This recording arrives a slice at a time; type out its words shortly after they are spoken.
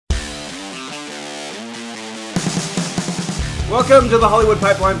Welcome to the Hollywood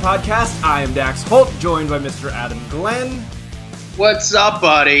Pipeline Podcast. I am Dax Holt, joined by Mr. Adam Glenn. What's up,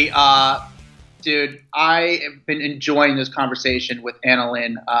 buddy? Dude, I have been enjoying this conversation with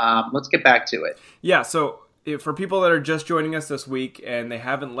Annalyn. Let's get back to it. Yeah, so for people that are just joining us this week and they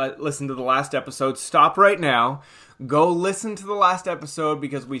haven't listened to the last episode, stop right now. Go listen to the last episode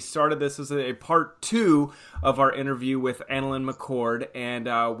because we started this as a part 2 of our interview with Annalyn McCord, and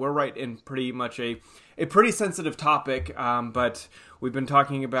we're right in pretty much a pretty sensitive topic, but we've been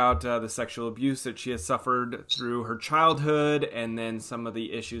talking about the sexual abuse that she has suffered through her childhood and then some of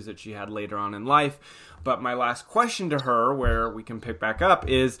the issues that she had later on in life. But my last question to her, where we can pick back up,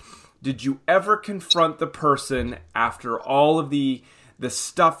 is did you ever confront the person after all of the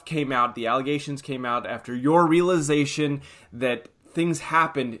stuff came out, the allegations came out, after your realization that things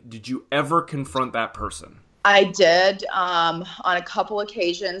happened? Did you ever confront that person? I did on a couple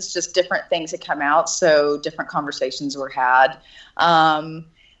occasions, just different things had come out, so different conversations were had.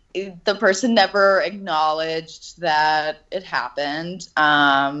 The person never acknowledged that it happened.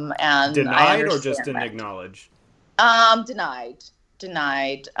 And denied or just didn't acknowledge? Denied.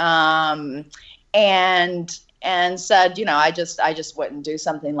 And said, I just wouldn't do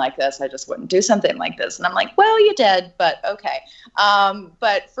something like this. I just wouldn't do something like this. And I'm like, well, you did, but okay.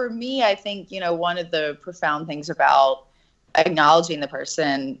 But for me, I think, one of the profound things about acknowledging the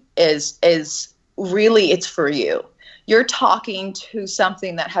person is really it's for you. You're talking to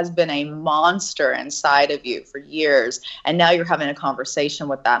something that has been a monster inside of you for years. And now you're having a conversation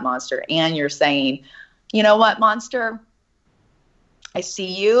with that monster and you're saying, you know what, monster? I see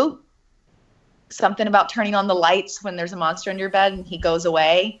you. Something about turning on the lights when there's a monster in your bed and he goes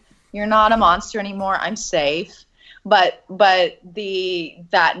away. You're not a monster anymore. I'm safe. But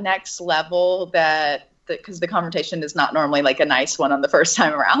that next level because the conversation is not normally like a nice one on the first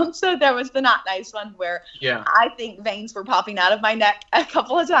time around. So there was the not nice one where I think veins were popping out of my neck a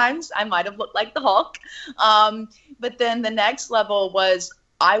couple of times. I might have looked like the Hulk. But then the next level was,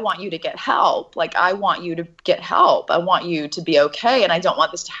 I want you to get help. Like, I want you to get help. I want you to be okay. And I don't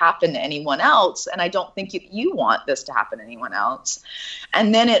want this to happen to anyone else. And I don't think you want this to happen to anyone else.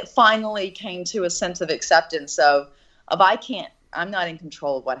 And then it finally came to a sense of acceptance of I'm not in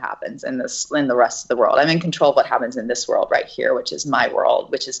control of what happens in the rest of the world. I'm in control of what happens in this world right here, which is my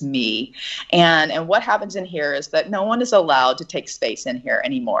world, which is me. And what happens in here is that no one is allowed to take space in here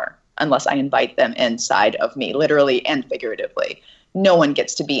anymore unless I invite them inside of me, literally and figuratively. No one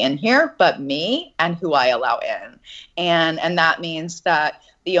gets to be in here but me and who I allow in. And that means that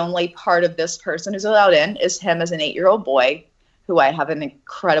the only part of this person who's allowed in is him as an 8-year-old boy who I have an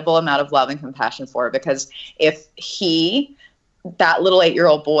incredible amount of love and compassion for, because if that little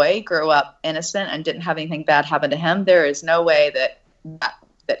 8-year-old boy grew up innocent and didn't have anything bad happen to him, there is no way that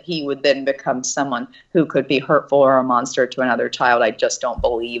he would then become someone who could be hurtful or a monster to another child. I just don't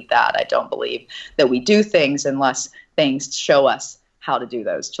believe that. I don't believe that we do things unless things show us how to do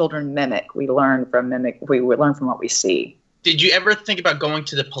those. Children mimic. We learn from what we see. Did you ever think about going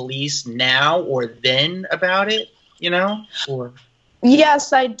to the police now or then about it, Or...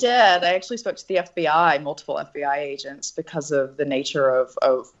 Yes, I did. I actually spoke to the FBI, multiple FBI agents, because of the nature of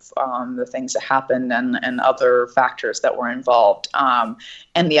the things that happened and other factors that were involved. And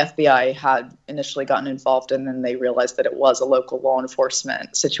the FBI had initially gotten involved, and then they realized that it was a local law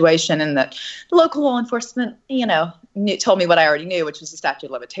enforcement situation, and that the local law enforcement, told me what I already knew, which was the statute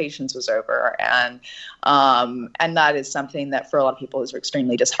of limitations was over. And that is something that for a lot of people is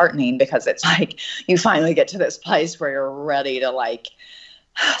extremely disheartening, because it's like you finally get to this place where you're ready to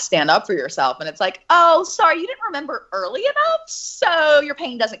stand up for yourself. And it's like, oh, sorry, you didn't remember early enough, so your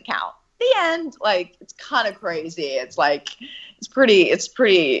pain doesn't count. The end. It's kind of crazy. It's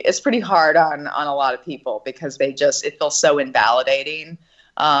pretty hard on a lot of people, because it feels so invalidating.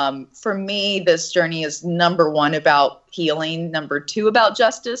 For me, this journey is number 1 about healing, number 2 about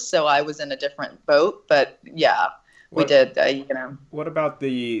justice. So I was in a different boat, but yeah, we did, What about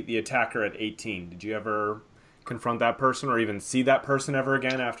the attacker at 18? Did you ever confront that person or even see that person ever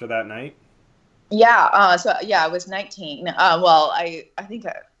again after that night? Yeah. I was 19. I think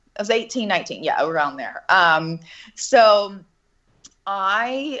I was 18, 19. Yeah, around there. So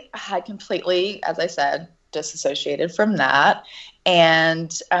I had completely, as I said, disassociated from that.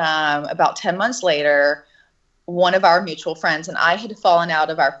 And about 10 months later, one of our mutual friends and I had fallen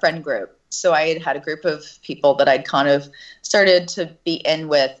out of our friend group. So I had a group of people that I'd kind of started to be in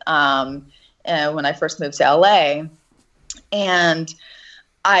with when I first moved to LA. And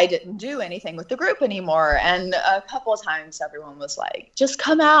I didn't do anything with the group anymore. And a couple of times everyone was like, just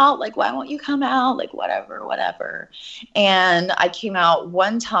come out. Like, why won't you come out? Like, whatever. And I came out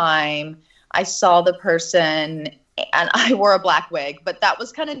one time. I saw the person and I wore a black wig, but that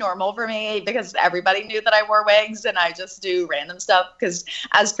was kind of normal for me because everybody knew that I wore wigs, and I just do random stuff because,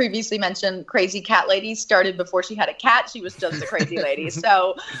 as previously mentioned, Crazy Cat Lady started before she had a cat. She was just a crazy lady.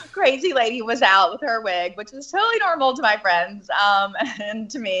 So Crazy Lady was out with her wig, which is totally normal to my friends, and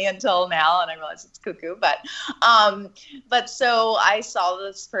to me until now, and I realize it's cuckoo. But so I saw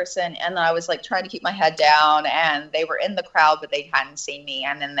this person, and I was like trying to keep my head down, and they were in the crowd, but they hadn't seen me,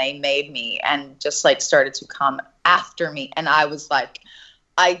 and then they made me and just like started to come after me, and I was like,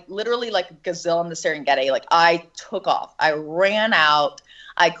 I literally, like a gazelle in the Serengeti, like I took off. I ran out.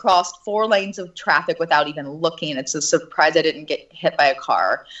 I crossed 4 lanes of traffic without even looking. It's a surprise I didn't get hit by a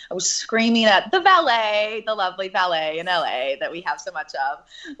car. I was screaming at the valet, the lovely valet in LA that we have so much of,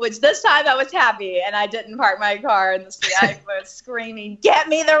 which this time I was happy and I didn't park my car in the street. I was screaming, get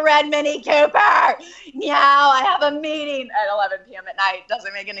me the red Mini Cooper. Now I have a meeting at 11 p.m. at night.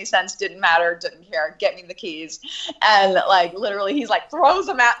 Doesn't make any sense. Didn't matter. Didn't care. Get me the keys. And like literally he's like throws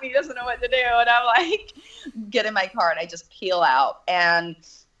them at me. Doesn't know what to do. And I'm like, get in my car, and I just peel out. And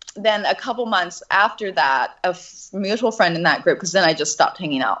then a couple months after that, a mutual friend in that group, because then I just stopped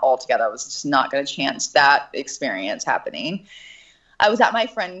hanging out altogether. I was just not going to chance that experience happening. I was at my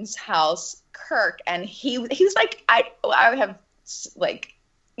friend's house, Kirk, and he was like, I have like,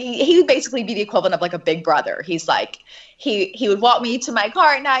 he would basically be the equivalent of like a big brother. He's like, he would walk me to my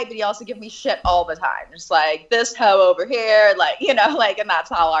car at night, but he also give me shit all the time. Just like this hoe over here, like, you know, like, and that's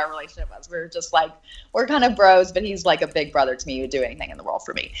how our relationship was. We were just like, we're kind of bros, but he's like a big brother to me. He would do anything in the world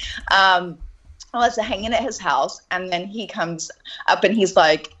for me. I was hanging at his house, and then he comes up and he's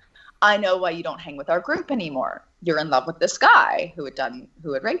like, I know why you don't hang with our group anymore. You're in love with this guy who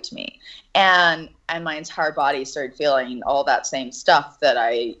had raped me. And my entire body started feeling all that same stuff that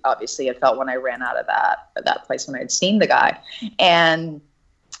I obviously had felt when I ran out of that place when I'd seen the guy. And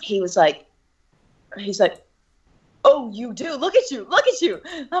he's like, oh, you do? Look at you.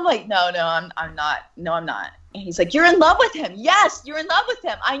 I'm like, no, I'm not. No, I'm not. And he's like, you're in love with him. Yes, you're in love with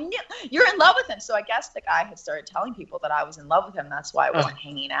him. I knew you're in love with him. So I guess the guy had started telling people that I was in love with him. That's why I wasn't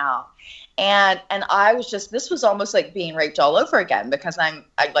hanging out. And I was just, this was almost like being raped all over again, because I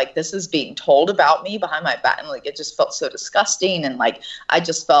like, this is being told about me behind my back. And like, it just felt so disgusting. And like, I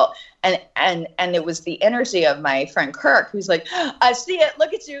just felt, and it was the energy of my friend Kirk, who's like, I see it.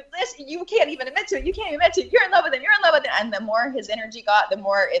 Look at you. Listen, you can't even admit to it. You can't even admit to it. You're in love with him. You're in love with him. And the more his energy got, the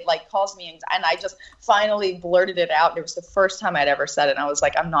more it like caused me anxiety. And I just finally blurted it out. It was the first time I'd ever said it. And I was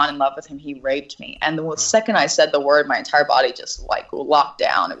like, I'm not in love with him. He raped me. And the second I said the word, my entire body just like locked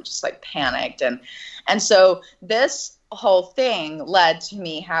down. It was just like panicked. And so this whole thing led to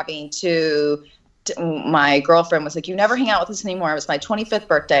me having to my girlfriend was like, you never hang out with us anymore. It was my 25th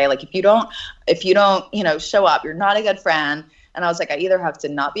birthday. Like, if you don't, show up, you're not a good friend. And I was like, I either have to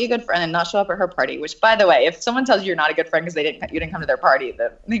not be a good friend and not show up at her party, which, by the way, if someone tells you you're not a good friend because you didn't come to their party,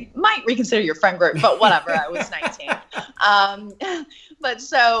 they might reconsider your friend group, but whatever. I was 19. But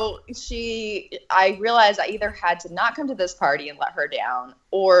so I realized I either had to not come to this party and let her down,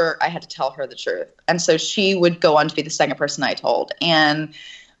 or I had to tell her the truth. And so she would go on to be the second person I told. And,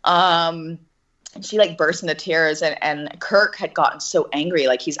 she like burst into tears, and Kirk had gotten so angry.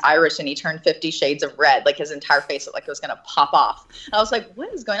 Like, he's Irish and he turned 50 shades of red. Like, his entire face looked like it was going to pop off. And I was like,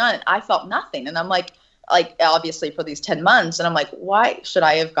 what is going on? And I felt nothing. And I'm like obviously for these 10 months. And I'm like, why should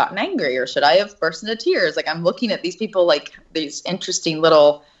I have gotten angry, or should I have burst into tears? Like, I'm looking at these people, like these interesting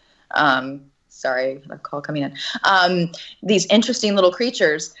little, sorry, a call coming in, these interesting little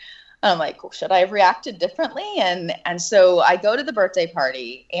creatures. And I'm like, well, should I have reacted differently? And so I go to the birthday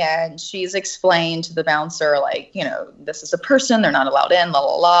party, and she's explained to the bouncer, like, this is a person, they're not allowed in, la,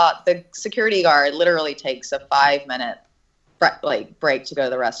 la, la. The security guard literally takes a 5-minute break to go to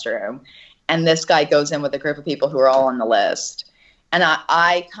the restroom. And this guy goes in with a group of people who are all on the list. And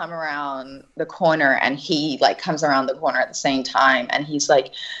I come around the corner, and he like comes around the corner at the same time. And he's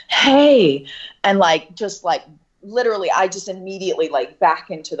like, hey, and like, just like, literally, I just immediately like back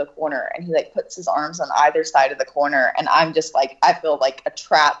into the corner, and he like puts his arms on either side of the corner, and I'm just like, I feel like a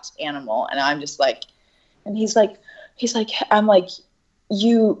trapped animal, and I'm just like, and he's like, I'm like,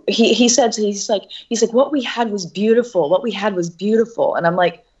 he's like, what we had was beautiful, and I'm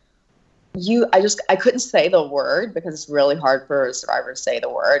like, I couldn't say the word because it's really hard for a survivor to say the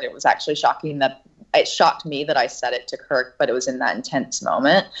word. It was actually shocking that it shocked me that I said it to Kirk, but it was in that intense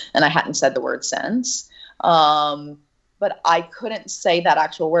moment, and I hadn't said the word since. But I couldn't say that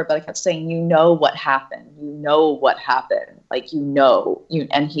actual word, but I kept saying, what happened, like,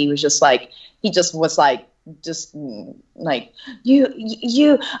 and he was just like, you,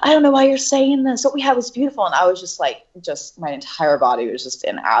 I don't know why you're saying this. What we had was beautiful. And I was just like, my entire body was just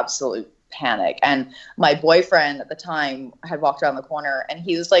in absolute panic. And my boyfriend at the time had walked around the corner, and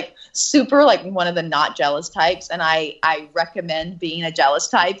he was like super like one of the not jealous types. And I recommend being a jealous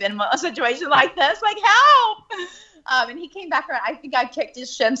type in a situation like this, like help. And he came back around. I think I kicked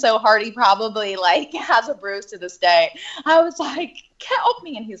his shin so hard he probably like has a bruise to this day. I was like, help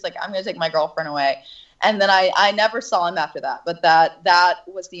me. And he's like, I'm going to take my girlfriend away. And then I never saw him after that. But that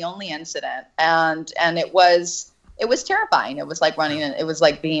was the only incident. And it was terrifying. It was like it was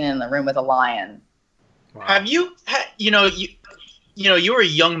like being in the room with a lion. Wow. Have you, you were a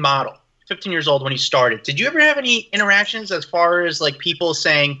young model, 15 years old when you started. Did you ever have any interactions as far as like people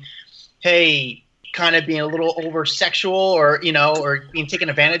saying, hey, kind of being a little over sexual or being taken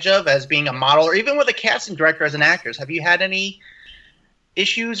advantage of as being a model, or even with a casting director as an actress? Have you had any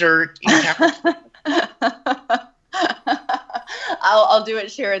issues or I'll do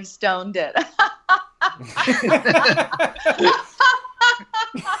it. Sharon Stone did.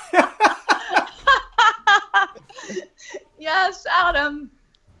 Yes, Adam.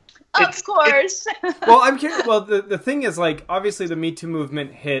 Of course. Well, I'm curious. Well, the thing is, like, obviously the Me Too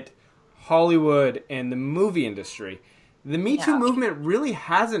movement hit Hollywood and the movie industry. The Me Too movement really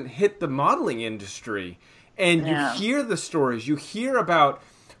hasn't hit the modeling industry. And you hear the stories. You hear about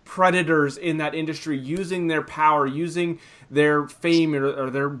predators in that industry using their power, using their fame or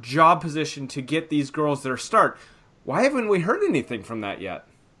their job position to get these girls their start. Why haven't we heard anything from that yet?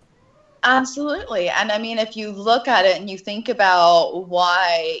 Absolutely. And I mean, if you look at it and you think about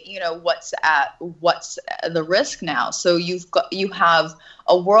why, what's the risk now. So you have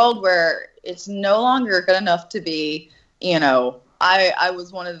a world where it's no longer good enough to be, I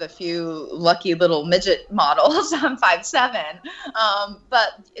was one of the few lucky little midget models. I'm 5'7", but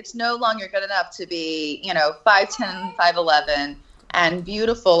it's no longer good enough to be, 5'10", 5'11", and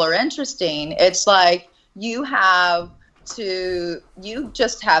beautiful or interesting. It's like you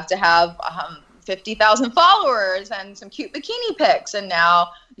just have to have 50,000 followers and some cute bikini pics, and now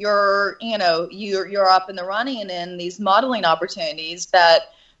you're up in the running in these modeling opportunities.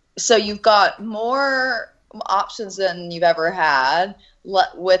 So you've got more options than you've ever had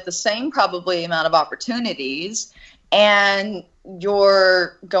with the same probably amount of opportunities, and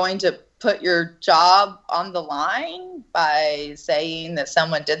you're going to put your job on the line by saying that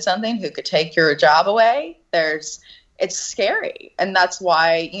someone did something who could take your job away. It's scary. And that's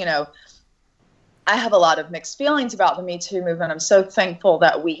why, I have a lot of mixed feelings about the Me Too movement. I'm so thankful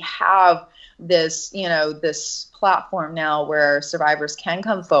that we have this, this platform now where survivors can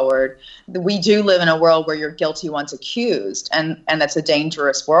come forward. We do live in a world where you're guilty once accused, and that's a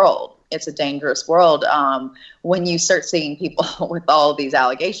dangerous world. It's a dangerous world when you start seeing people with all of these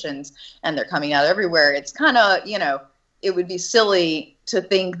allegations and they're coming out everywhere. It's kind of, it would be silly to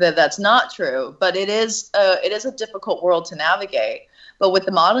think that that's not true, but it is a difficult world to navigate. But with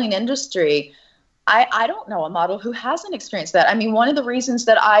the modeling industry, I don't know a model who hasn't experienced that. I mean, one of the reasons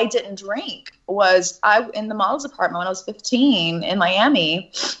that I didn't drink was in the models department when I was 15 in Miami.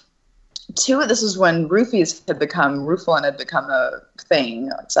 This is when Rooflin had become a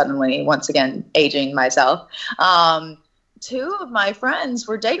thing. Suddenly, once again, aging myself. Two of my friends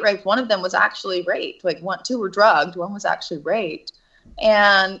were date raped. One of them was actually raped. Two were drugged. One was actually raped.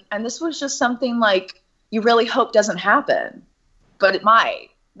 And this was just something like you really hope doesn't happen, but it might.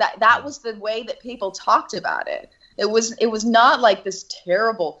 That was the way that people talked about it. It was not like this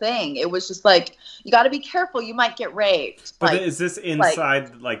terrible thing. It was just like, you got to be careful. You might get raped. But is this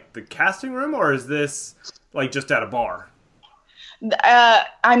inside the casting room, or is this just at a bar?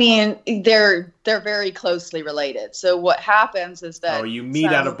 I mean, they're very closely related. So what happens is that you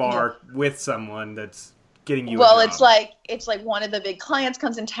meet at a bar with someone that's getting you. Well, it's like one of the big clients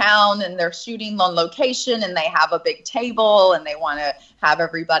comes in town and they're shooting on location and they have a big table and they want to have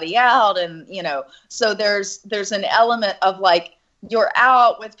everybody out, and so there's an element of you're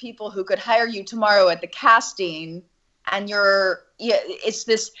out with people who could hire you tomorrow at the casting, and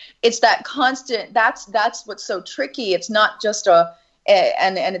it's that constant. That's what's so tricky. It's not just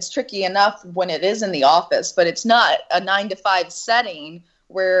and it's tricky enough when it is in the office, but it's not a 9-to-5 setting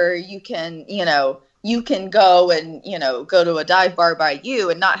where you can go and go to a dive bar by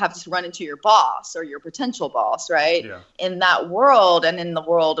you and not have to run into your boss or your potential boss, right? Yeah. In that world, and in the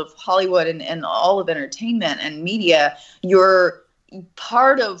world of Hollywood and all of entertainment and media, your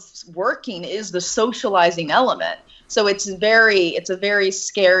part of working is the socializing element. So it's a very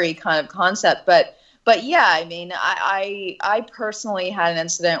scary kind of concept. But yeah, I mean, I personally had an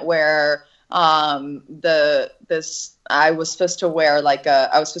incident where I was supposed to wear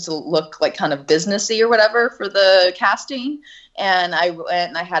I was supposed to look kind of businessy or whatever for the casting, and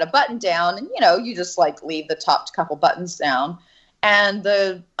I had a button down, and you just leave the top couple buttons down, and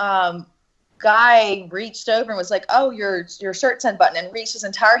the guy reached over and was like, "Oh, your shirt's unbuttoned," and reached his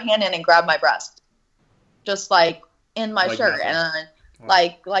entire hand in and grabbed my breast, just like in my shirt, nothing. and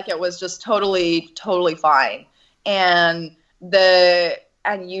like it was just totally fine. And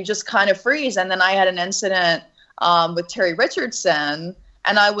you just kind of freeze. And then I had an incident with Terry Richardson,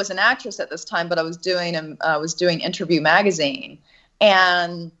 and I was an actress at this time, but I was doing Interview Magazine,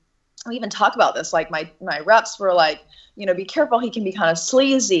 and we even talk about this. Like my reps were like, be careful, he can be kind of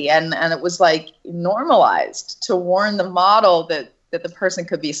sleazy, and it was like normalized to warn the model that the person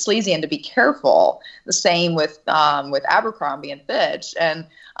could be sleazy and to be careful. The same with Abercrombie and Fitch, and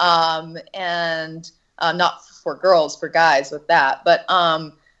not for girls, for guys with that.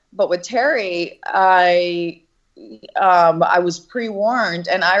 But with Terry, I was pre-warned,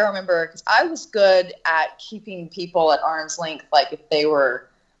 and I remember because I was good at keeping people at arm's length. Like if they were,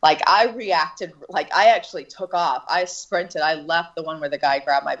 like I reacted, like I actually took off. I sprinted. I left the one where the guy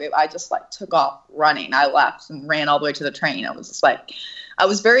grabbed my boob. I just like took off running. I left and ran all the way to the train. I was just like, I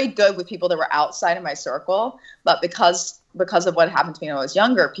was very good with people that were outside of my circle, but because of what happened to me when I was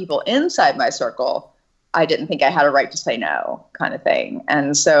younger, people inside my circle, I didn't think I had a right to say no, kind of thing.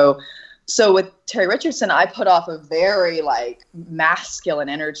 And so with Terry Richardson, I put off a very like masculine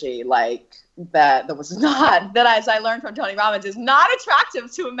energy, like that was not, that as I learned from Tony Robbins, is not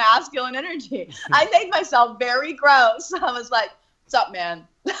attractive to a masculine energy. I made myself very gross. I was like, "What's up, man?"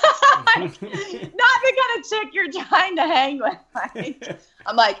 Not the kind of chick you're trying to hang with. Like,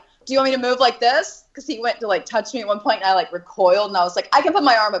 I'm like, "Do you want me to move like this?" Because he went to like touch me at one point, and I like recoiled, and I was like, "I can put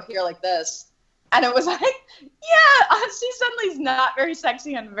my arm up here like this." And it was like, yeah, she suddenly is not very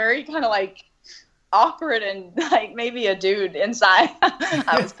sexy and very kind of like awkward and like maybe a dude inside.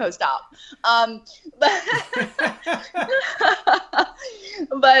 I was post-op.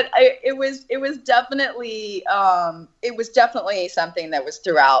 But it was definitely something that was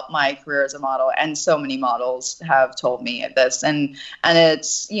throughout my career as a model, and so many models have told me this, and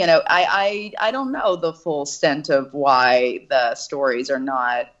it's, I don't know the full extent of why the stories are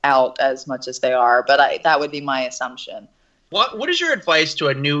not out as much as they are, but that would be my assumption. What is your advice to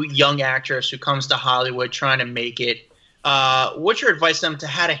a new young actress who comes to Hollywood trying to make it? What's your advice to them to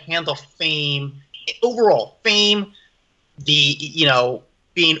how to handle fame, overall fame,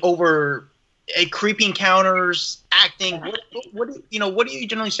 being over creepy encounters, acting? What do you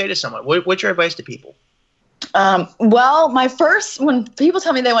generally say to someone? What's your advice to people? Well, when people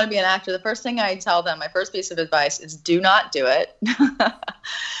tell me they want to be an actor, the first thing I tell them, my first piece of advice is do not do it.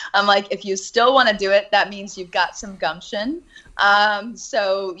 I'm like, if you still want to do it, that means you've got some gumption.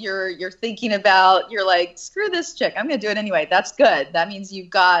 So you're thinking about, you're like, screw this chick, I'm going to do it anyway. That's good. That means you've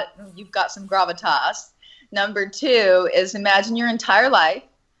got some gravitas. Number two is imagine your entire life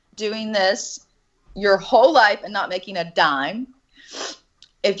doing this your whole life and not making a dime.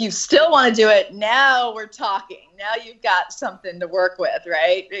 If you still want to do it, now we're talking. Now you've got something to work with,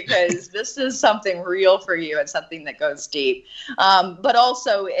 right? Because this is something real for you and something that goes deep. But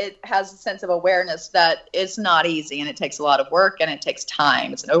also it has a sense of awareness that it's not easy and it takes a lot of work and it takes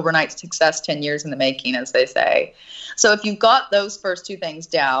time. It's an overnight success, 10 years in the making, as they say. So if you've got those first two things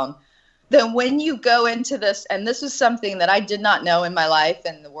down, then when you go into this, and this is something that I did not know in my life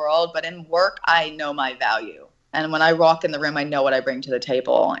and the world, but in work, I know my value. And when I walk in the room, I know what I bring to the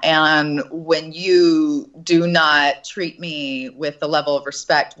table. And when you do not treat me with the level of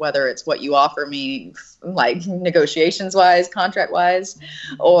respect, whether it's what you offer me, like negotiations wise, contract wise,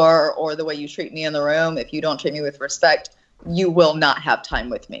 or the way you treat me in the room, if you don't treat me with respect, you will not have time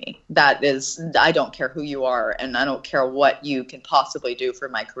with me. That is, I don't care who you are, and I don't care what you can possibly do for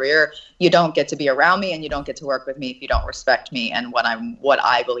my career. You don't get to be around me, and you don't get to work with me if you don't respect me and what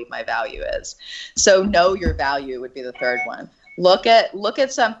I believe my value is. So know your value would be the third one. Look at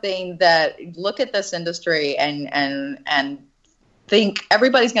this industry and think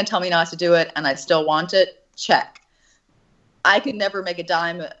everybody's going to tell me not to do it, and I still want it. Check. I could never make a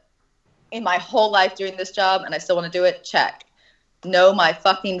dime in my whole life doing this job, and I still want to do it. Check. Know my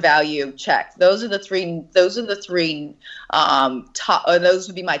fucking value. Check. Those are the three top. Those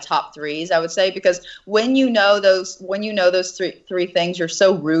would be my top threes, I would say, because when you know those three things, you're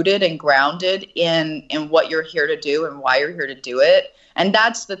so rooted and grounded in what you're here to do and why you're here to do it. And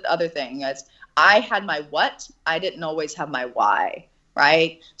that's the other thing is I had my what, I didn't always have my why.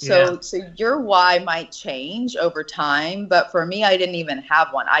 Right. So your why might change over time. But for me, I didn't even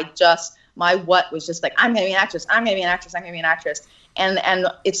have one. My what was just like, I'm going to be an actress. I'm going to be an actress. I'm going to be an actress. And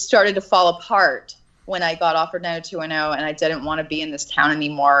it started to fall apart when I got offered 90210 and I didn't want to be in this town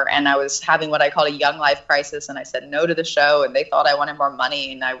anymore. And I was having what I called a young life crisis. And I said no to the show, and they thought I wanted more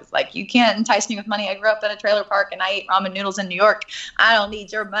money. And I was like, you can't entice me with money. I grew up in a trailer park and I ate ramen noodles in New York. I don't need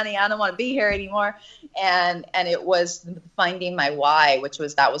your money. I don't want to be here anymore. And it was finding my why,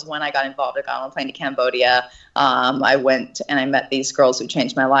 that was when I got involved. I got on a plane to Cambodia. I went and I met these girls who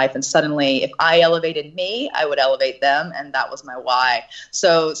changed my life. And suddenly, if I elevated me, I would elevate them. And that was my why.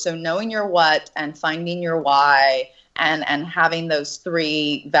 So knowing your what and finding your why, and having those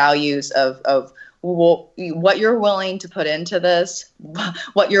three values of what you're willing to put into this,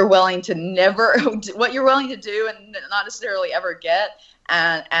 what you're willing to do and not necessarily ever get,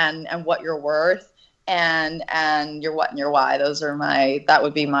 and what you're worth, and your what and your why. That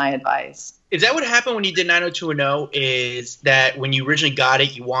would be my advice. Is that what happened when you did 90210? Is that when you originally got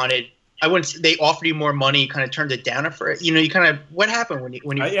it, you wanted, they offered you more money, you kind of turned it down for it? You kind of, what happened when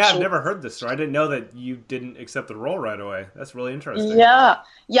you I've never heard this story. I didn't know that you didn't accept the role right away. That's really interesting.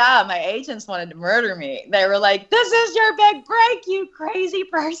 Yeah, my agents wanted to murder me. They were like, this is your big break, you crazy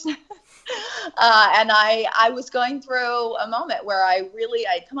person. And I was going through a moment where I'd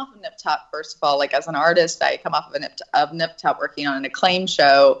come off of Nip Tuck, first of all. Like, as an artist, I come off of Nip Tuck working on an acclaimed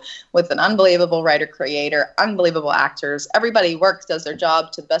show with an unbelievable writer-creator, unbelievable actors. Everybody does their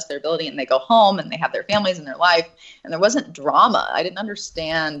job to the best of their ability, and they go home and they have their families and their life. And there wasn't drama. I didn't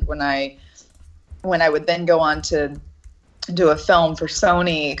understand when I would then go on to do a film for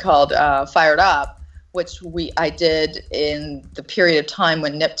Sony called Fired Up, which I did in the period of time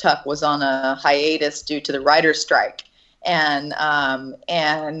when Nip Tuck was on a hiatus due to the writer's strike. And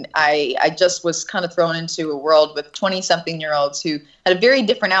I just was kind of thrown into a world with 20-something-year-olds who had a very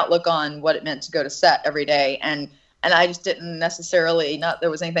different outlook on what it meant to go to set every day. And I just didn't necessarily, not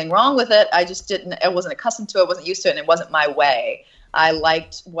there was anything wrong with it, I wasn't accustomed to it, wasn't used to it, and it wasn't my way. I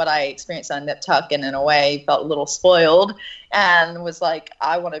liked what I experienced on Nip Tuck, and in a way felt a little spoiled, and was like,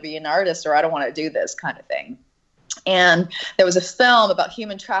 I want to be an artist, or I don't want to do this kind of thing. And there was a film about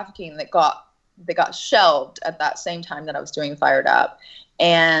human trafficking that got shelved at that same time that I was doing Fired Up.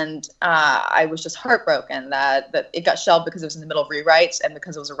 And I was just heartbroken that it got shelved because it was in the middle of rewrites, and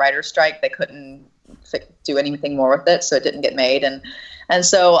because it was a writer's strike, they couldn't do anything more with it, so it didn't get made. And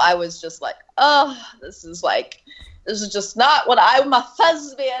so I was just like, oh, this is just not what I'm a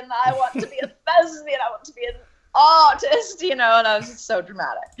thespian. I want to be a thespian. I want to be an artist, and I was just so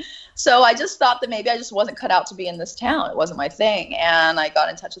dramatic. So I just thought that maybe I just wasn't cut out to be in this town. It wasn't my thing. And I got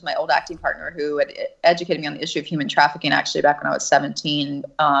in touch with my old acting partner who had educated me on the issue of human trafficking, actually, back when I was 17,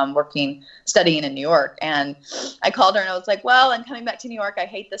 studying in New York. And I called her and I was like, well, I'm coming back to New York. I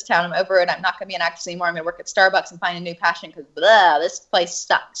hate this town. I'm over it. I'm not going to be an actress anymore. I'm going to work at Starbucks and find a new passion because this place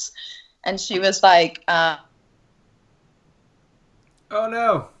sucks. And she was like, oh,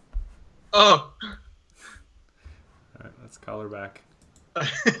 no. Oh. All right, let's call her back. What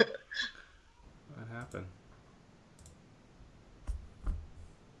happened?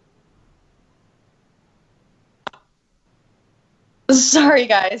 Sorry,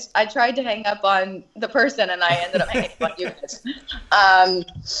 guys. I tried to hang up on the person, and I ended up hanging up on you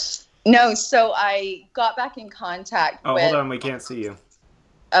guys. No, so I got back in contact with... hold on. We can't see you.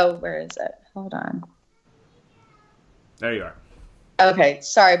 Oh, where is it? Hold on. There you are. Okay,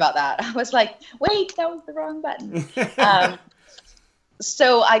 sorry about that. I was like, wait, that was the wrong button.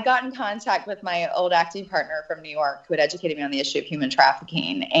 So I got in contact with my old acting partner from New York who had educated me on the issue of human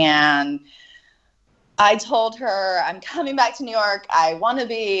trafficking. And I told her, I'm coming back to New York. I'll work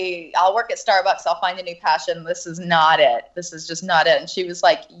at Starbucks. I'll find a new passion. This is not it. This is just not it. And she was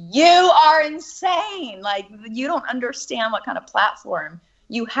like, you are insane. Like, you don't understand what kind of platform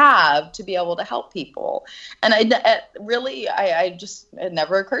you have to be able to help people. And it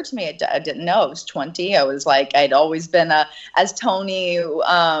never occurred to me. I didn't know. I was 20. I was like, I'd always been as Tony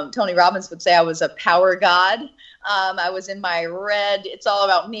Robbins would say, I was a power god. I was in my red, it's all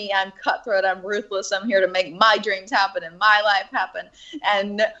about me. I'm cutthroat. I'm ruthless. I'm here to make my dreams happen and my life happen.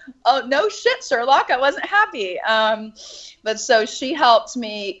 And oh, no shit, Sherlock, I wasn't happy. But so she helped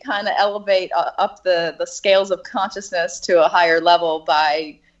me kind of elevate up the scales of consciousness to a higher level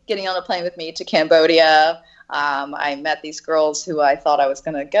by getting on a plane with me to Cambodia. I met these girls who I thought I was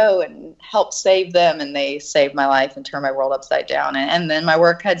going to go and help save them, and they saved my life and turned my world upside down. And then my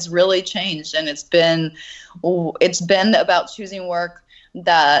work has really changed, and it's been about choosing work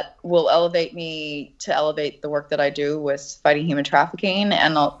that will elevate me to elevate the work that I do with fighting human trafficking,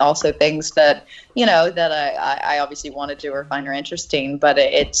 and also things that I obviously want to do or find are interesting. But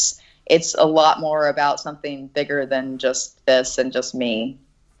it's a lot more about something bigger than just this and just me.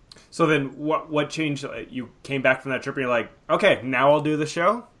 So then what changed? You came back from that trip and you're like, okay, now I'll do the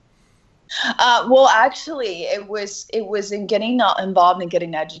show? Well, actually, it was in getting involved and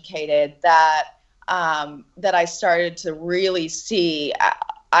getting educated that that I started to really see.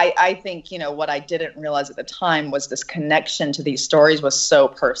 I think, what I didn't realize at the time was this connection to these stories was so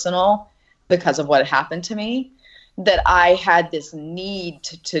personal because of what happened to me, that I had this need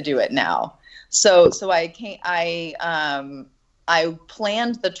to do it now. So I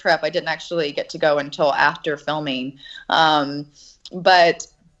planned the trip. I didn't actually get to go until after filming, but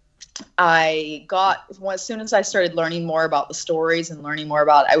as soon as I started learning more about the stories and learning more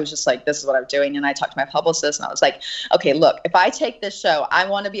about it, I was just like, this is what I'm doing. And I talked to my publicist and I was like, okay, look, if I take this show, I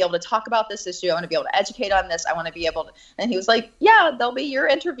want to be able to talk about this issue. I want to be able to educate on this. I want to be able to, and he was like, yeah, there'll be your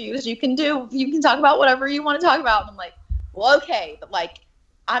interviews. You can talk about whatever you want to talk about. And I'm like, well, okay, but like,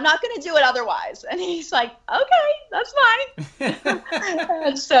 I'm not going to do it otherwise. And he's like, okay, that's fine.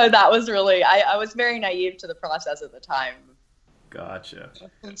 And so that was really, I was very naive to the process at the time. Gotcha.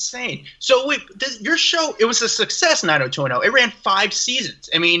 That's insane. So wait, your show, it was a success, 90210. It ran 5 seasons.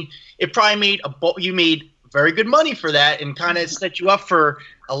 I mean, it probably you made very good money for that and kind of set you up for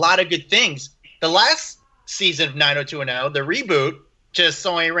a lot of good things. The last season of 90210, the reboot, just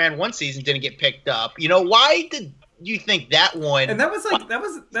only ran 1 season, didn't get picked up. Why did you think that one? And that was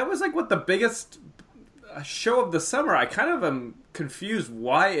like what the biggest show of the summer. I kind of am confused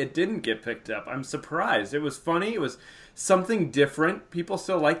why it didn't get picked up. I'm surprised. It was funny. It was something different. People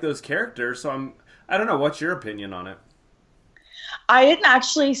still like those characters, so I don't know. What's your opinion on it? I didn't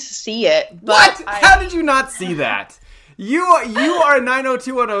actually see it. But what? How did you not see that? You are a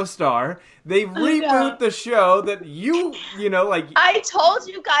 90210 star. They reboot the show that like. I told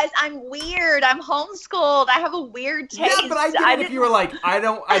you guys I'm weird. I'm homeschooled. I have a weird taste. Yeah, but I get it if you were like, I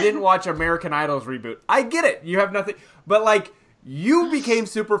didn't watch American Idol's reboot. I get it. You have nothing. But like, you became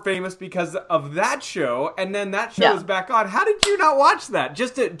super famous because of that show, and then that show is back on. How did you not watch that?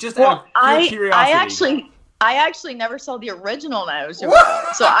 Just out of curiosity. I actually never saw the original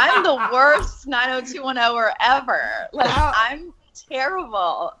 90210, so I'm the worst 90210er ever. Like, I'm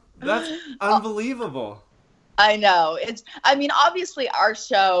terrible. That's unbelievable. I know. Obviously our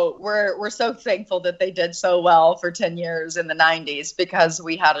show, we're so thankful that they did so well for 10 years in the 90s because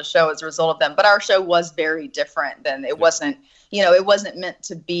we had a show as a result of them. But our show was very different than it wasn't, it wasn't meant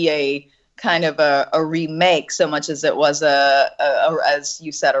to be a kind of a remake so much as it was as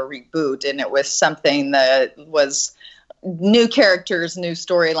you said, a reboot. And it was something that was new characters, new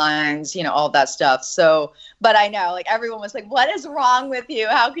storylines, all that stuff. So, but I know, like, everyone was like, what is wrong with you?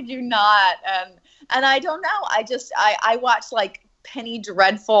 How could you not? And I don't know. I watched like Penny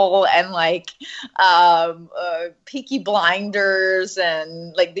Dreadful and like Peaky Blinders,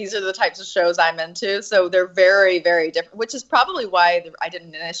 and like these are the types of shows I'm into. So they're very, very different, which is probably why I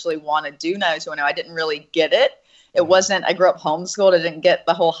didn't initially want to do 90210. I didn't really get it. It wasn't, I grew up homeschooled. I didn't get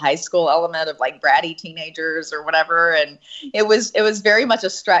the whole high school element of like bratty teenagers or whatever. And it was very much a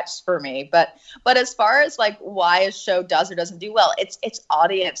stretch for me. But as far as like why a show does or doesn't do well, it's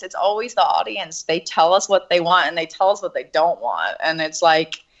audience. It's always the audience. They tell us what they want and they tell us what they don't want. And it's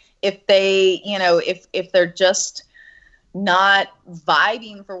like, if they, if they're just not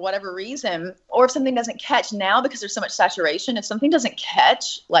vibing for whatever reason, or if something doesn't catch now because there's so much saturation, if something doesn't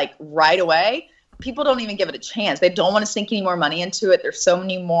catch like right away, people don't even give it a chance. They don't want to sink any more money into it. There's so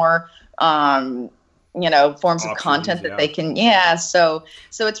many more, forms of content that they can. Yeah. So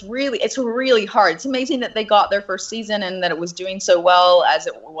it's really hard. It's amazing that they got their first season and that it was doing so well as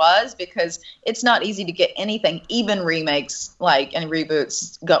it was, because it's not easy to get anything, even remakes like and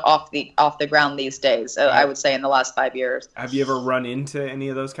reboots, go off the ground these days. So I would say in the last 5 years. Have you ever run into any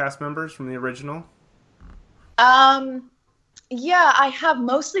of those cast members from the original? Yeah, I have,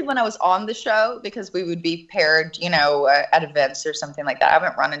 mostly when I was on the show, because we would be paired, at events or something like that. I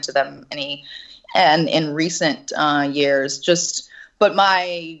haven't run into them in recent years. But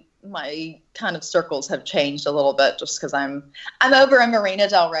my kind of circles have changed a little bit, just because I'm over in Marina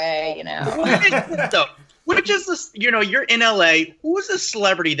Del Rey, So, which is this? You're in LA. Who is the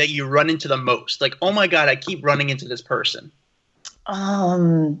celebrity that you run into the most? Like, oh my God, I keep running into this person.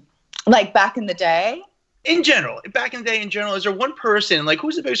 Like back in the day. In general, back in the day, is there one person, like,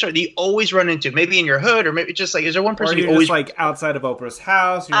 who's the biggest star that you always run into? Maybe in your hood, or maybe just like, is there one person you always just, like, outside of Oprah's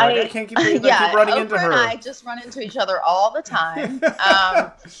house? You're like, I can't keep running Oprah into her. And I just run into each other all the time.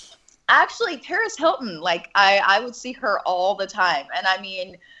 Actually, Paris Hilton, like, I would see her all the time, and I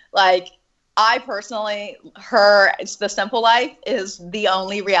mean, like, I personally, It's The Simple Life is the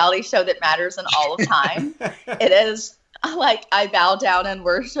only reality show that matters in all of time. It is. Like, I bow down and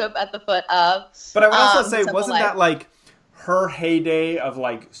worship at the foot of. But I would also say, Simple wasn't Life. that like her heyday of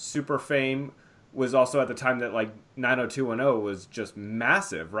like super fame was also at the time that like 90210 was just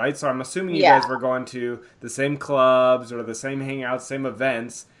massive, right? So I'm assuming you Yeah. guys were going to the same clubs or the same hangouts, same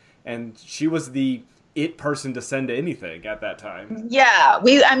events, and she was the it person to send to anything at that time. Yeah,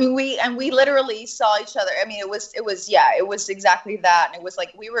 we literally saw each other. I mean, it was exactly that. And it was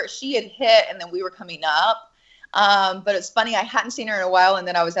like she had hit and then we were coming up. But it's funny, I hadn't seen her in a while, and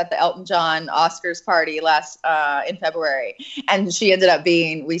then I was at the Elton John Oscars party last in February, and she ended up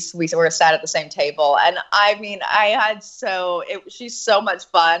being we were sat at the same table, and I mean she's so much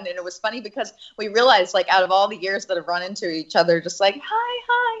fun, and it was funny because we realized like out of all the years that have run into each other, just like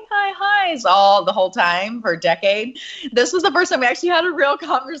hi's all the whole time for a decade, this was the first time we actually had a real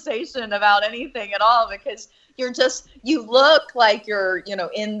conversation about anything at all, because you look like you're,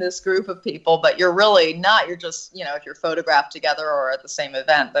 in this group of people, but you're really not. You're just, if you're photographed together or at the same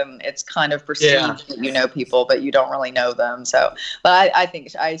event, then it's kind of perceived that you know people, but you don't really know them. So, but I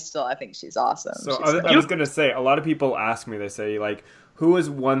think she's awesome. So I was going to say, a lot of people ask me, they say like, who is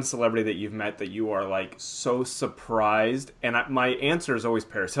one celebrity that you've met that you are like so surprised? And my answer is always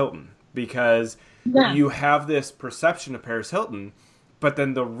Paris Hilton, because you have this perception of Paris Hilton, but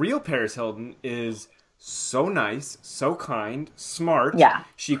then the real Paris Hilton is so nice, so kind, smart. Yeah.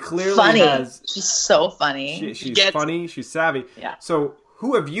 She clearly funny. has... She's so funny. She's funny, she's savvy. Yeah. So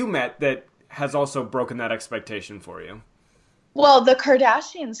who have you met that has also broken that expectation for you? Well, the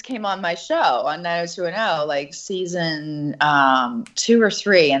Kardashians came on my show on 90210, like season 2 or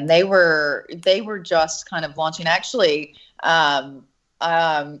 3, and they were just kind of launching. Actually, I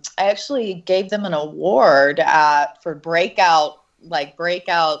actually gave them an award for breakout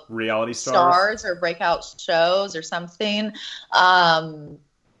reality stars or breakout shows or something. I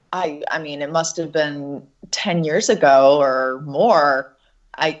mean, it must have been 10 years ago or more.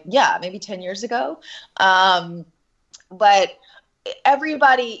 Maybe 10 years ago. But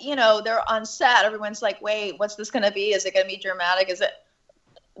everybody, they're on set. Everyone's like, wait, what's this going to be? Is it going to be dramatic?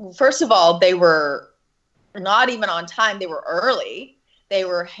 First of all, they were not even on time. They were early. They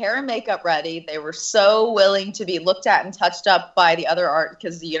were hair and makeup ready. They were so willing to be looked at and touched up by the other art,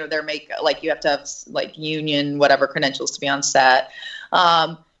 because their makeup, like you have to have like union whatever credentials to be on set.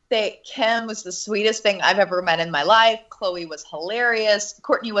 Kim was the sweetest thing I've ever met in my life. Khloe was hilarious.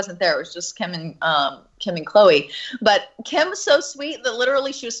 Kourtney wasn't there. It was just Kim and Khloe. But Kim was so sweet that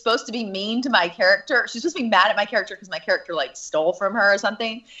literally she was supposed to be mean to my character. She was supposed to be mad at my character because my character like stole from her or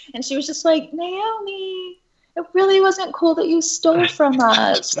something. And she was just like, Naomi, it really wasn't cool that you stole from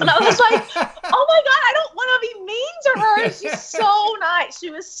us. And I was like, oh my God, I don't want to be mean to her. She's so nice. She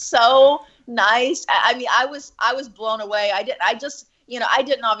was so nice. I mean, I was blown away. I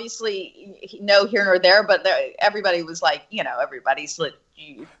didn't obviously know here nor there, but everybody was like, everybody's like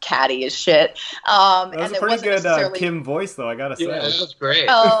catty as shit. That was a pretty good Kim voice, though, I gotta say. Yeah, that was great.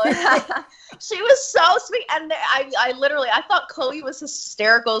 Oh, she was so sweet. And I thought Khloe was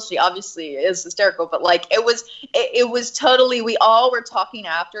hysterical. She obviously is hysterical, but like it was totally, we all were talking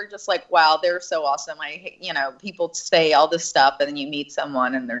after, just like, wow, they're so awesome. People say all this stuff and then you meet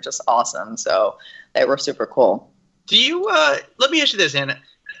someone and they're just awesome. So they were super cool. Do you, let me ask you this, Anna.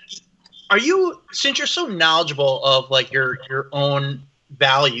 Since you're so knowledgeable of like your own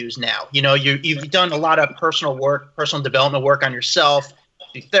values now, you've done a lot of personal development work on yourself,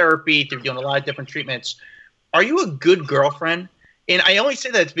 through therapy, through doing a lot of different treatments. Are you a good girlfriend? And I only say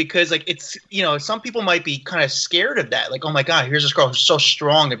that because like it's, some people might be kind of scared of that. Like, oh my God, here's this girl who's so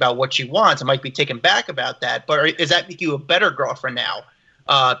strong about what she wants. I might be taken back about that. But does that make you a better girlfriend now?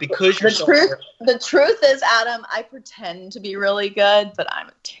 Because the truth is, Adam, I pretend to be really good, but I'm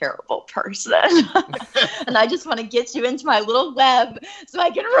a terrible person. And I just want to get you into my little web so I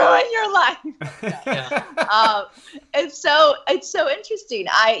can ruin your life. Yeah. It's so interesting.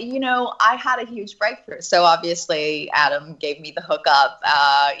 I had a huge breakthrough. So obviously Adam gave me the hookup,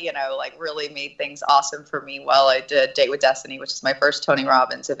 like really made things awesome for me while I did Date with Destiny, which is my first Tony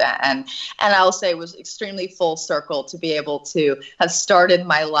Robbins event. And I'll say it was extremely full circle to be able to have started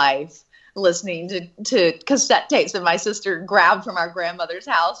my life listening to cassette tapes that my sister grabbed from our grandmother's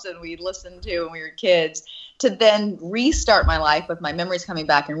house and we listened to when we were kids, to then restart my life with my memories coming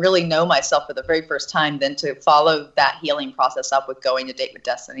back and really know myself for the very first time, then to follow that healing process up with going to Date with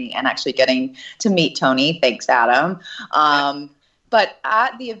Destiny and actually getting to meet Tony. Thanks, Adam. But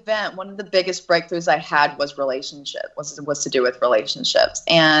at the event, one of the biggest breakthroughs I had was was to do with relationships.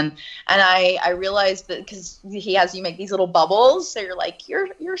 And I realized that because he has you make these little bubbles. So you're like, you're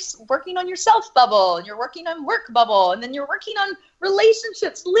working on your self bubble, and you're working on work bubble, and then you're working on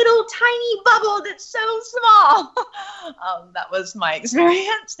relationships, little tiny bubble that's so small. That was my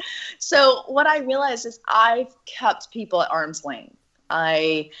experience. So what I realized is I've kept people at arm's length.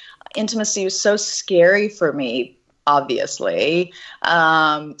 Intimacy was so scary for me. Obviously,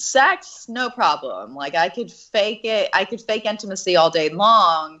 sex, no problem. Like I could fake it. I could fake intimacy all day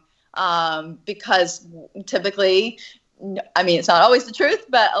long, because typically, I mean, it's not always the truth,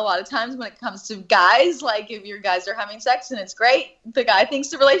 but a lot of times when it comes to guys, like if your guys are having sex and it's great, the guy thinks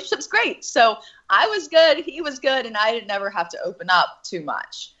the relationship's great. So I was good, he was good, and I didn't never have to open up too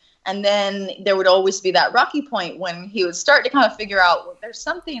much. And then there would always be that rocky point when he would start to kind of figure out, well, there's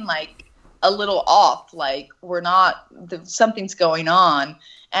something like a little off, like something's going on.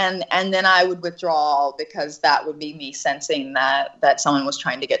 And then I would withdraw, because that would be me sensing that someone was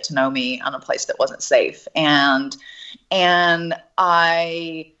trying to get to know me on a place that wasn't safe. And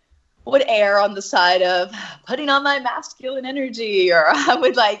I would err on the side of putting on my masculine energy, or I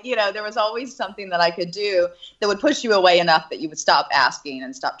would there was always something that I could do that would push you away enough that you would stop asking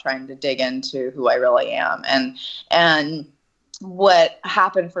and stop trying to dig into who I really am. And what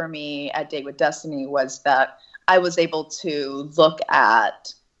happened for me at Date with Destiny was that I was able to look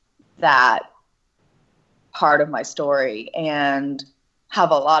at that part of my story and have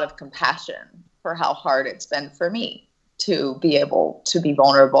a lot of compassion for how hard it's been for me to be able to be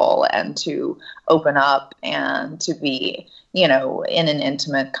vulnerable and to open up and to be, in an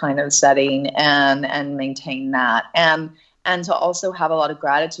intimate kind of setting and maintain that. And to also have a lot of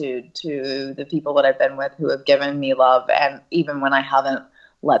gratitude to the people that I've been with who have given me love. And even when I haven't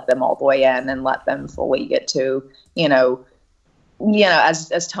let them all the way in and let them fully get to,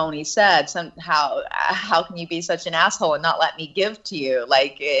 as Tony said, somehow, how can you be such an asshole and not let me give to you?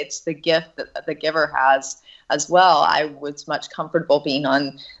 Like, it's the gift that the giver has as well. I was much comfortable being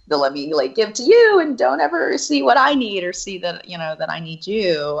on the let me give to you and don't ever see what I need or see that, that I need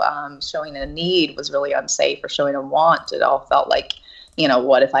you. Showing a need was really unsafe, or showing a want. It all felt like,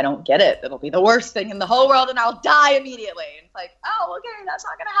 what if I don't get it? It'll be the worst thing in the whole world and I'll die immediately. And it's like, oh, okay, that's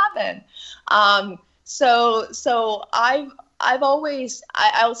not going to happen. So I've always,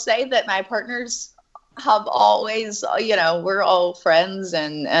 I'll say that my partners have always, we're all friends,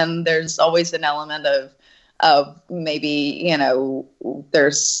 and there's always an element of maybe, there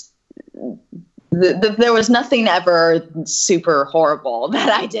was nothing ever super horrible that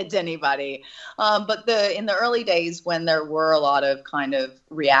I did to anybody. But in the early days, when there were a lot of kind of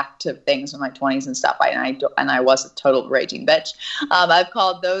reactive things in my 20s and stuff, and I was a total raging bitch, I've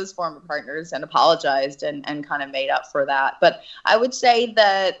called those former partners and apologized and kind of made up for that. But I would say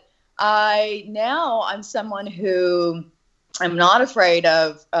that I'm someone who, I'm not afraid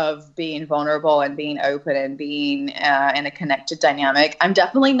of being vulnerable and being open and being in a connected dynamic. I'm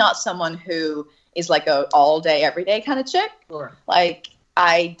definitely not someone who is like a all day, every day kind of chick. Sure. Like,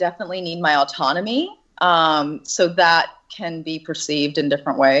 I definitely need my autonomy. So that can be perceived in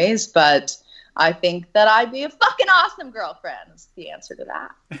different ways, but I think that I'd be a fucking awesome girlfriend. That's the answer to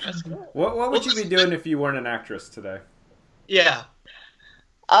that. That's good. What would you be doing if you weren't an actress today? Yeah.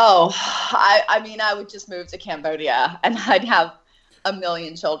 Oh, I mean, I would just move to Cambodia and I'd have 1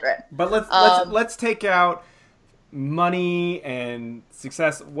 million children. But let's take out money and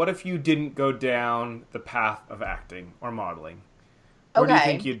success. What if you didn't go down the path of acting or modeling? Where do you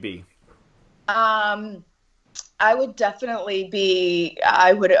think you'd be? I would definitely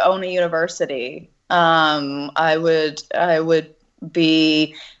I would own a university. I would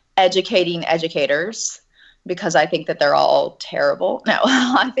be educating educators, because I think that they're all terrible. No,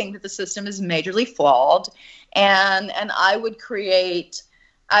 I think that the system is majorly flawed. And I would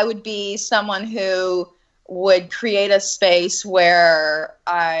be someone who would create a space where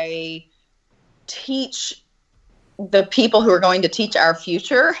I teach the people who are going to teach our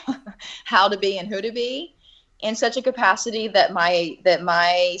future how to be and who to be, in such a capacity that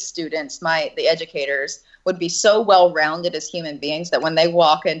my students, the educators, would be so well-rounded as human beings that when they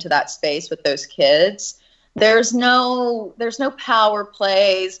walk into that space with those kids, there's no power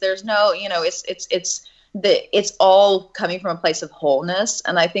plays. There's no, it's all coming from a place of wholeness.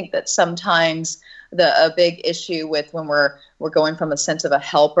 And I think that sometimes a big issue with when we're going from a sense of a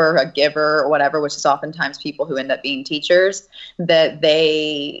helper, a giver, or whatever, which is oftentimes people who end up being teachers, that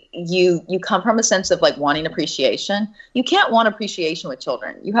you come from a sense of like wanting appreciation. You can't want appreciation with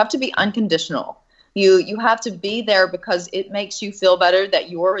children. You have to be unconditional. You have to be there because it makes you feel better that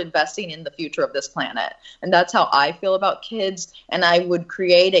you're investing in the future of this planet. And that's how I feel about kids. And I would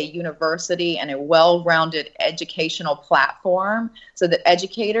create a university and a well-rounded educational platform so that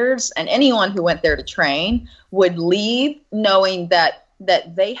educators and anyone who went there to train would leave knowing that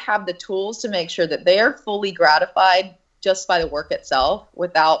they have the tools to make sure that they are fully gratified just by the work itself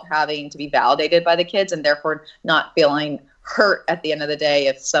without having to be validated by the kids, and therefore not feeling hurt at the end of the day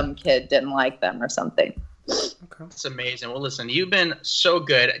if some kid didn't like them or something. Okay. That's amazing. Well, listen, you've been so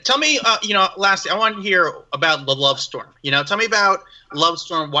good. Tell me, lastly, I want to hear about the Love Storm. Tell me about Love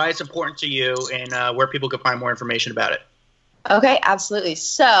Storm, why it's important to you, and where people can find more information about it. Okay, absolutely.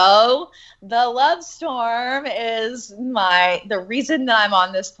 So the Love Storm is the reason that I'm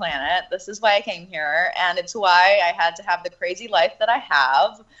on this planet. This is why I came here, and it's why I had to have the crazy life that I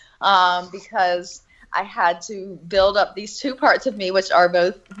have, because I had to build up these two parts of me, which are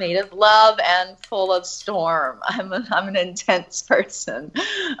both made of love and full of storm. I'm an intense person.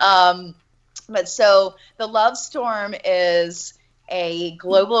 But so the Love Storm is a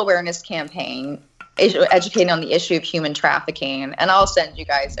global awareness campaign educating on the issue of human trafficking. And I'll send you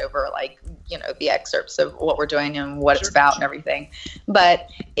guys over the excerpts of what we're doing and what it's about and everything. But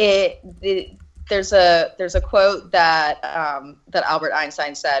there's a quote that Albert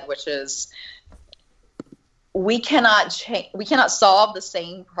Einstein said, which is, we cannot solve the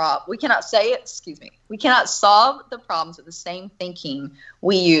same problem. We cannot solve the problems with the same thinking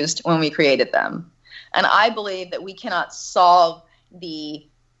we used when we created them. And I believe that we cannot solve the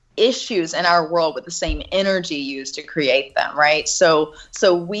issues in our world with the same energy used to create them, right? So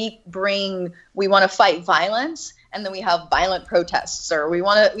we want to fight violence, and then we have violent protests, or we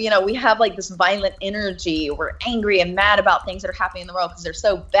want to, we have like this violent energy. We're angry and mad about things that are happening in the world because they're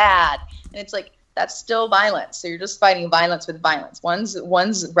so bad. And it's like, that's still violence. So you're just fighting violence with violence.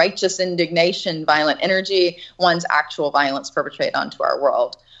 One's righteous indignation, violent energy, one's actual violence perpetrated onto our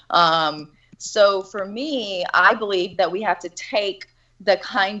world. So for me, I believe that we have to take the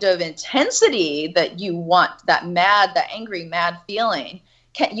kind of intensity that you want, that angry, mad feeling.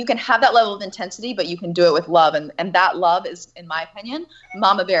 You can have that level of intensity, but you can do it with love. And that love is, in my opinion,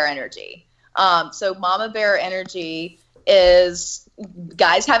 mama bear energy. So mama bear energy is,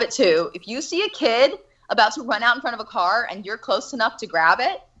 guys have it too. If you see a kid about to run out in front of a car and you're close enough to grab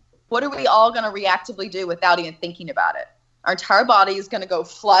it, what are we all going to reactively do without even thinking about it? Our entire body is going to go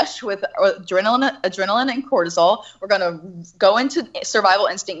flush with adrenaline and cortisol. We're going to go into survival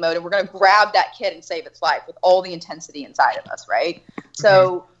instinct mode, and we're going to grab that kid and save its life with all the intensity inside of us, right?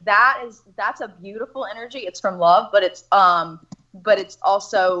 So that's a beautiful energy. It's from love, but it's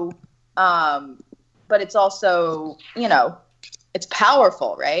also it's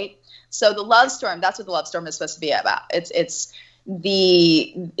powerful, right? So the Love Storm, that's what the Love Storm is supposed to be about. It's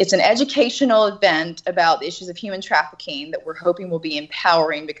an educational event about the issues of human trafficking that we're hoping will be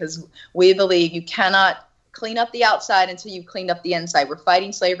empowering, because we believe you cannot clean up the outside until you've cleaned up the inside. We're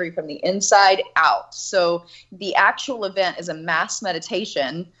fighting slavery from the inside out. So the actual event is a mass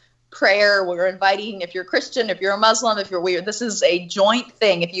meditation prayer. We're inviting, if you're Christian, if you're a Muslim, if you're weird, this is a joint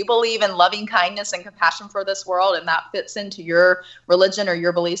thing. If you believe in loving kindness and compassion for this world, and that fits into your religion or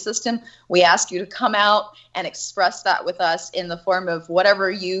your belief system, we ask you to come out and express that with us in the form of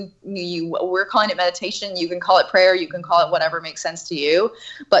whatever we're calling it meditation. You can call it prayer. You can call it whatever makes sense to you,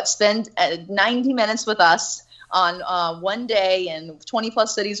 but spend 90 minutes with us on one day in 20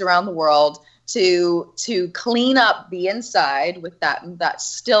 plus cities around the world to clean up the inside with that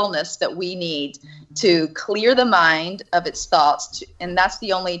stillness that we need to clear the mind of its thoughts. And that's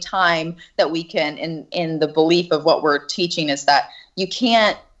the only time that we can, in the belief of what we're teaching, is that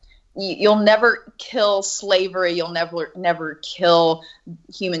you'll never kill slavery. You'll never kill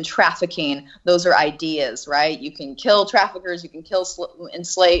human trafficking. Those are ideas, right? You can kill traffickers. You can kill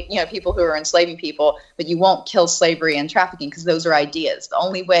people who are enslaving people, but you won't kill slavery and trafficking, because those are ideas. The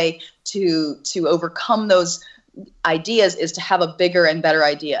only way to overcome those ideas is to have a bigger and better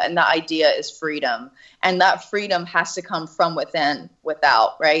idea. And that idea is freedom. And that freedom has to come from within,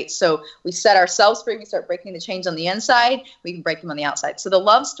 without, right? So we set ourselves free. We start breaking the chains on the inside. We can break them on the outside. So the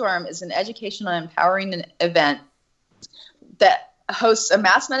Love Storm is an educational and empowering event that hosts a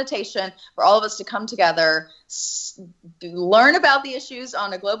mass meditation for all of us to come together, learn about the issues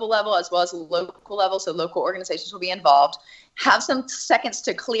on a global level as well as a local level. So local organizations will be involved. Have some seconds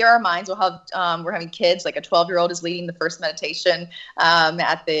to clear our minds. We're having kids, like a 12-year-old is leading the first meditation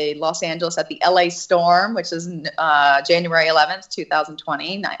at the LA Storm, which is January 11th,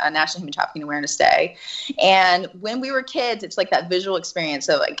 2020, National Human Trafficking Awareness Day. And when we were kids, it's like that visual experience.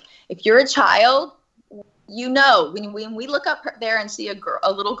 So like, if you're a child, when we look up there and see a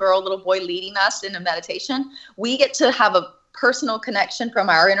little boy leading us in a meditation, we get to have a personal connection from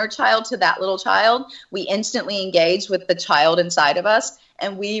our inner child to that little child. We instantly engage with the child inside of us,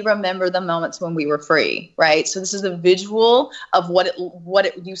 and we remember the moments when we were free, right? So this is a visual of what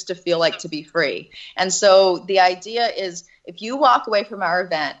it used to feel like to be free. And so the idea is, if you walk away from our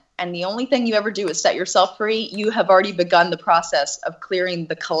event and the only thing you ever do is set yourself free, you have already begun the process of clearing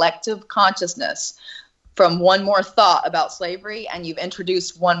the collective consciousness from one more thought about slavery, and you've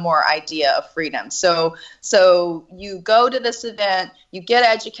introduced one more idea of freedom. So you go to this event, you get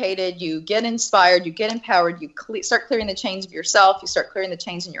educated, you get inspired, you get empowered, you start clearing the chains of yourself, you start clearing the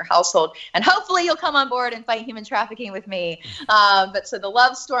chains in your household, and hopefully you'll come on board and fight human trafficking with me. But so the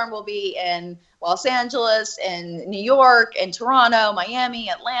Love Storm will be in Los Angeles, in New York, in Toronto,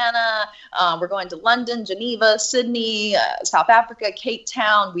 Miami, Atlanta. We're going to London, Geneva, Sydney, South Africa, Cape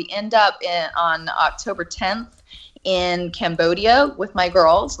Town. We end up on October 10th in Cambodia with my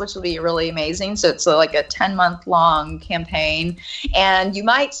girls, which will be really amazing. So it's like a 10-month long campaign, and you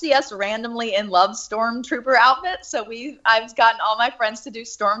might see us randomly in Love Stormtrooper outfits. So I've gotten all my friends to do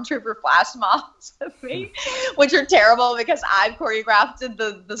Stormtrooper flash mobs with me, which are terrible because I've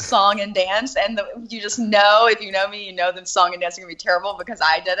choreographed the song and dance, and you just know, if you know me, you know the song and dance are gonna be terrible because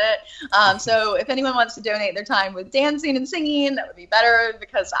I did it. So if anyone wants to donate their time with dancing and singing, that would be better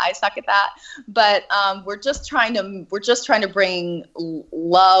because I suck at that. But we're just trying to bring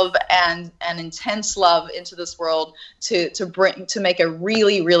love and intense love into this world to make a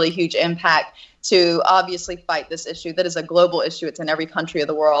really, really huge impact, to obviously fight this issue that is a global issue. It's in every country of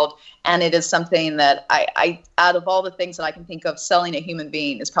the world, and it is something that I out of all the things that I can think of, selling a human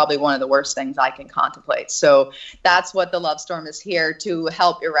being is probably one of the worst things I can contemplate. So that's what the Love Storm is here to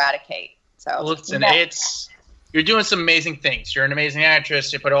help eradicate. So listen, you're doing some amazing things. You're an amazing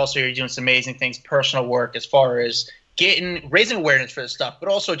actress, but also you're doing some amazing things, personal work, as far as raising awareness for this stuff, but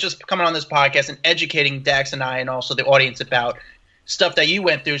also just coming on this podcast and educating Dax and I, and also the audience, about stuff that you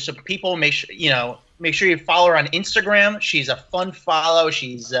went through. So people make sure you follow her on Instagram. She's a fun follow.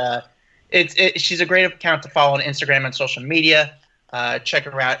 She's a great account to follow on Instagram and social media. Check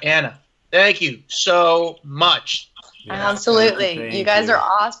her out. Anna, thank you so much. Yeah, absolutely. You guys are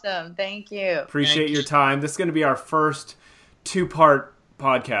awesome. Thank you. Appreciate your time. This is going to be our first 2-part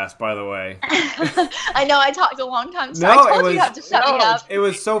podcast, by the way. I know I talked a long time, so I told you have to shut me up. It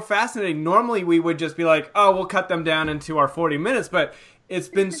was so fascinating. Normally we would just be like, oh, we'll cut them down into our 40 minutes, but it's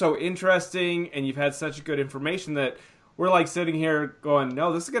been so interesting, and you've had such good information that we're like sitting here going,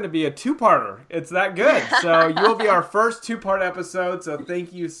 no, this is going to be a 2-parter. It's that good. So you'll be our first 2-part episode, so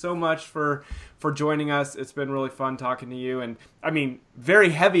thank you so much for joining us. It's been really fun talking to you, and I mean,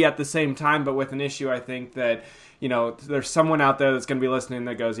 very heavy at the same time, but with an issue I think that, you know, there's someone out there that's going to be listening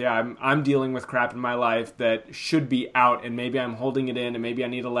that goes, yeah, I'm dealing with crap in my life that should be out, and maybe I'm holding it in, and maybe I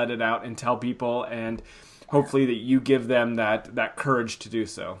need to let it out and tell people, and hopefully that you give them that courage to do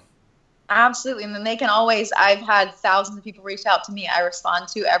so. Absolutely. And then they can always, I've had thousands of people reach out to me. I respond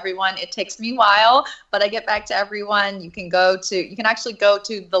to everyone. It takes me a while, but I get back to everyone. You can actually go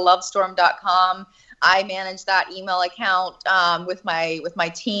to thelovestorm.com. I manage that email account with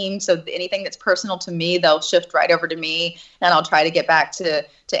my team. So anything that's personal to me, they'll shift right over to me, and I'll try to get back to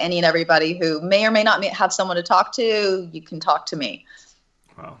any and everybody who may or may not have someone to talk to. You can talk to me.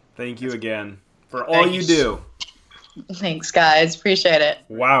 Well, thank you again for all you do. Thanks, guys. Appreciate it.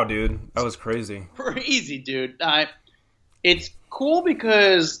 Wow, dude. That was crazy. Crazy, dude. It's cool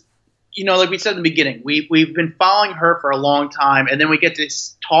because, you know, like we said in the beginning, we've been following her for a long time, and then we get to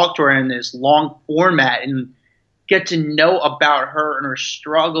talk to her in this long format and get to know about her and her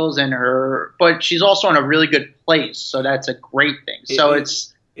struggles but she's also in a really good place, so that's a great thing.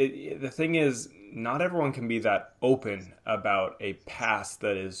 The thing is, not everyone can be that open about a past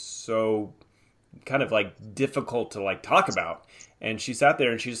that is so kind of like difficult to like talk about. And she sat there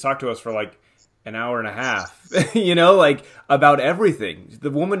and she just talked to us for like an hour and a half, you know, like about everything.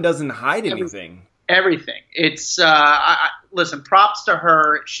 The woman doesn't hide anything. Everything. It's listen, props to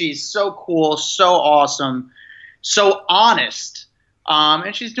her. She's so cool, so awesome, so honest,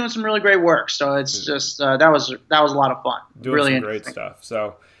 and she's doing some really great work. So it's just that was a lot of fun. Doing really some great stuff.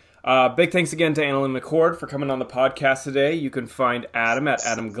 So big thanks again to Annalyn McCord for coming on the podcast today. You can find Adam at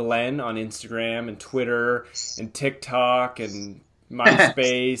Adam Glenn on Instagram and Twitter and TikTok and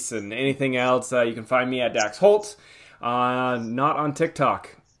MySpace and anything else. You can find me at Dax Holt, not on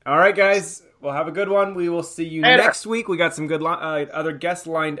TikTok. All right, guys. We'll have a good one. We will see you next week. We got some good other guests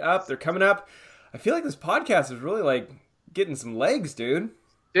lined up. They're coming up. I feel like this podcast is really like getting some legs, dude.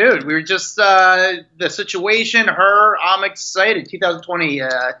 Dude, we were just the situation. I'm excited. 2020.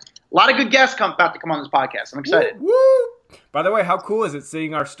 A lot of good guests about to come on this podcast. I'm excited. Woo, woo. By the way, how cool is it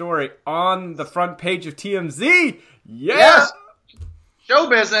seeing our story on the front page of TMZ? Yes. Show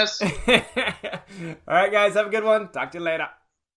business. All right, guys. Have a good one. Talk to you later.